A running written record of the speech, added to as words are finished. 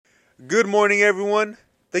Good morning, everyone.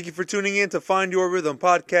 Thank you for tuning in to Find Your Rhythm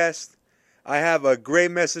podcast. I have a great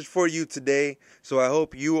message for you today, so I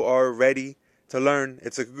hope you are ready to learn.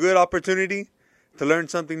 It's a good opportunity to learn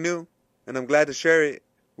something new, and I'm glad to share it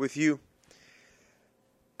with you.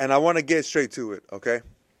 And I want to get straight to it, okay?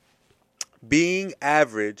 Being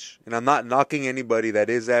average, and I'm not knocking anybody that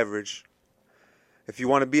is average. If you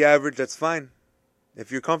want to be average, that's fine.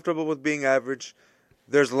 If you're comfortable with being average,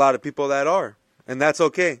 there's a lot of people that are, and that's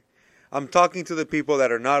okay. I'm talking to the people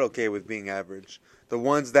that are not okay with being average. The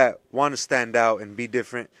ones that want to stand out and be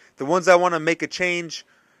different. The ones that want to make a change,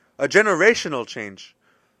 a generational change.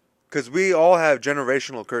 Because we all have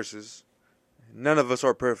generational curses. None of us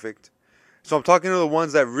are perfect. So I'm talking to the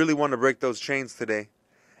ones that really want to break those chains today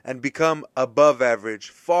and become above average,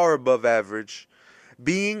 far above average.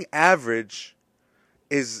 Being average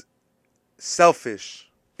is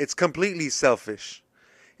selfish. It's completely selfish.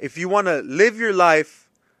 If you want to live your life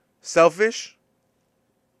selfish,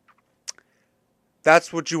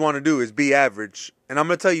 that's what you want to do, is be average. And I'm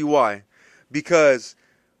going to tell you why. Because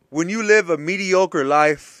when you live a mediocre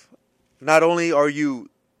life, not only are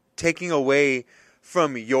you taking away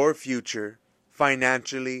from your future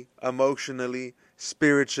financially, emotionally,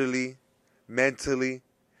 spiritually, mentally,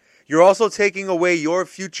 you're also taking away your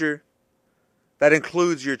future that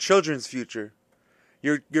includes your children's future,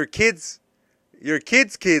 your kids'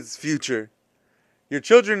 future. Your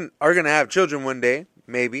children are going to have children one day,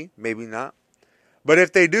 maybe not. But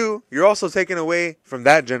if they do, you're also taking away from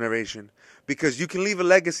that generation, because you can leave a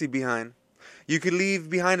legacy behind. You can leave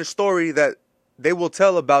behind a story that they will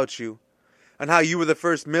tell about you and how you were the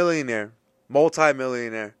first millionaire,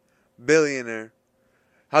 multi-millionaire, billionaire.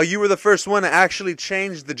 How you were the first one to actually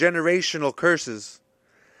change the generational curses.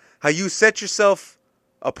 How you set yourself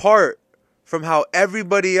apart from how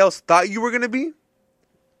everybody else thought you were going to be.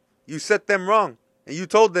 You set them wrong. And you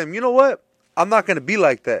told them, you know what? I'm not going to be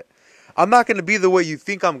like that. I'm not going to be the way you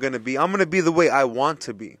think I'm going to be. I'm going to be the way I want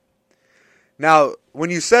to be. Now,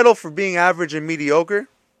 when you settle for being average and mediocre,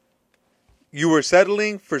 you are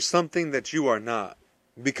settling for something that you are not.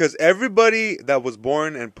 Because everybody that was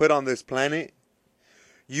born and put on this planet,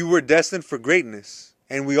 you were destined for greatness.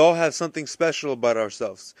 And we all have something special about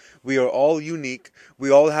ourselves. We are all unique.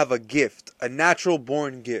 We all have a gift, a natural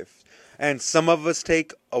born gift. And some of us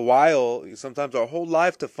take a while, sometimes our whole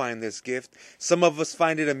life, to find this gift. Some of us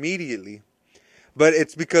find it immediately. But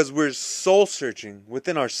it's because we're soul searching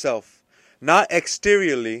within ourselves. Not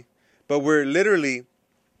exteriorly, but we're literally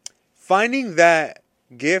finding that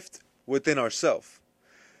gift within ourselves.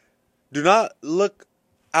 Do not look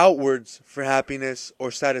outwards for happiness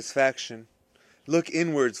or satisfaction. Look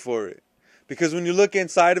inwards for it. Because when you look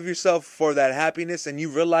inside of yourself for that happiness and you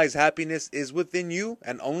realize happiness is within you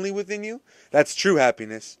and only within you, that's true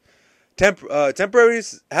happiness. Temporary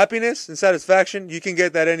happiness and satisfaction, you can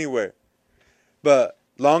get that anywhere. But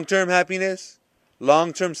long-term happiness,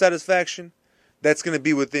 long-term satisfaction, that's going to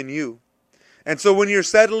be within you. And so when you're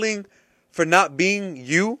settling for not being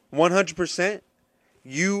you 100%,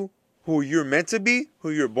 you who you're meant to be, who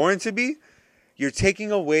you're born to be, you're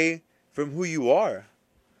taking away from who you are.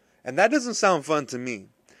 And that doesn't sound fun to me.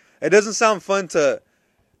 It doesn't sound fun to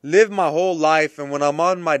live my whole life, and when I'm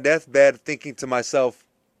on my deathbed thinking to myself,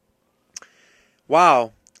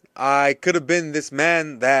 wow, I could have been this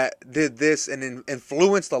man that did this and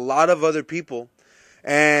influenced a lot of other people.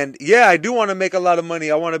 And yeah, I do want to make a lot of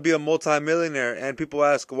money. I want to be a multi-millionaire. And people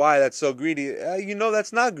ask why that's so greedy.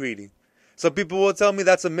 That's not greedy. Some people will tell me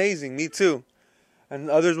that's amazing. Me too. And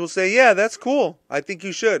others will say, yeah, that's cool. I think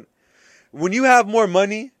you should. When you have more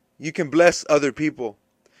money, you can bless other people.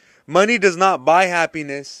 Money does not buy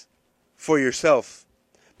happiness for yourself,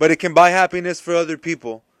 but it can buy happiness for other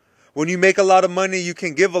people. When you make a lot of money, you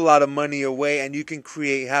can give a lot of money away and you can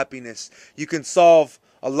create happiness. You can solve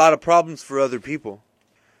a lot of problems for other people.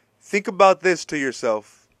 Think about this to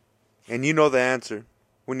yourself, and you know the answer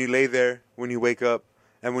when you lay there, when you wake up,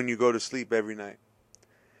 and when you go to sleep every night.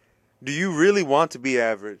 Do you really want to be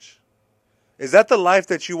average? Is that the life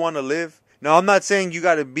that you want to live? Now, I'm not saying you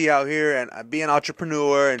got to be out here and be an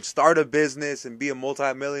entrepreneur and start a business and be a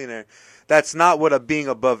multimillionaire. That's not what being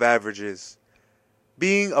above average is.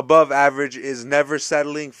 Being above average is never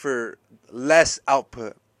settling for less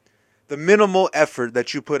output. The minimal effort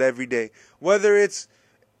that you put every day. Whether it's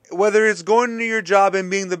going to your job and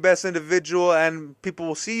being the best individual, and people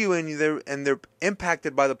will see you and they're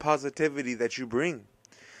impacted by the positivity that you bring.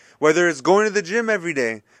 Whether it's going to the gym every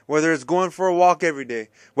day, whether it's going for a walk every day,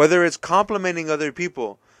 whether it's complimenting other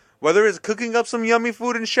people, whether it's cooking up some yummy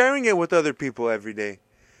food and sharing it with other people every day.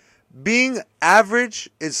 Being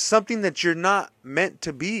average is something that you're not meant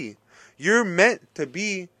to be. You're meant to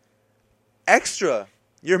be extra.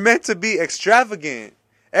 You're meant to be extravagant,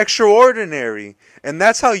 extraordinary. And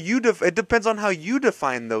that's how it depends on how you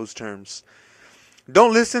define those terms.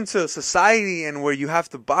 Don't listen to society and where you have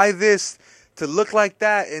to buy this to look like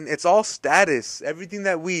that, and it's all status. Everything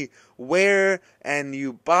that we wear and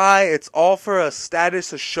you buy, it's all for a status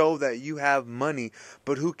to show that you have money.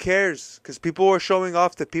 But who cares? Because people are showing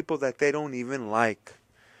off to people that they don't even like.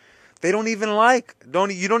 They don't even like.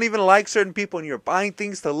 You don't even like certain people, and you're buying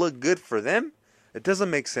things to look good for them? It doesn't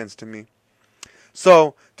make sense to me.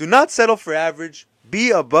 So, do not settle for average.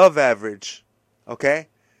 Be above average. Okay?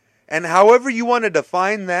 And however you want to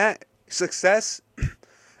define that, success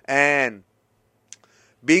and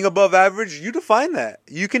being above average, you define that.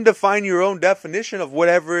 You can define your own definition of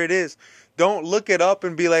whatever it is. Don't look it up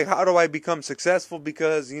and be like, how do I become successful?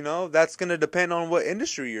 Because, that's going to depend on what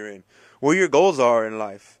industry you're in, where your goals are in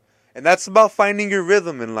life. And that's about finding your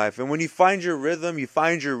rhythm in life. And when you find your rhythm, you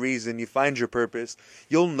find your reason, you find your purpose,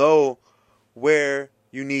 you'll know where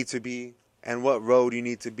you need to be and what road you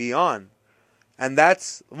need to be on. And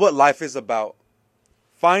that's what life is about.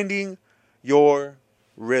 Finding your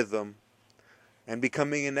rhythm and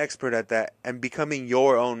becoming an expert at that and becoming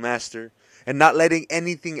your own master and not letting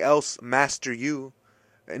anything else master you.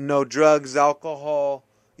 And no drugs, alcohol,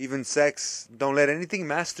 even sex. Don't let anything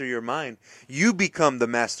master your mind. You become the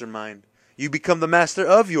mastermind. You become the master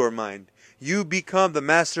of your mind. You become the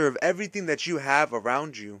master of everything that you have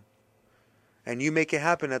around you. And you make it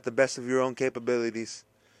happen at the best of your own capabilities.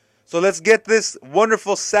 So let's get this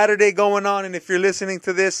wonderful Saturday going on. And if you're listening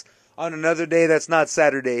to this on another day that's not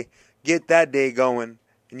Saturday, get that day going.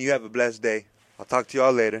 And you have a blessed day. I'll talk to you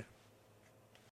all later.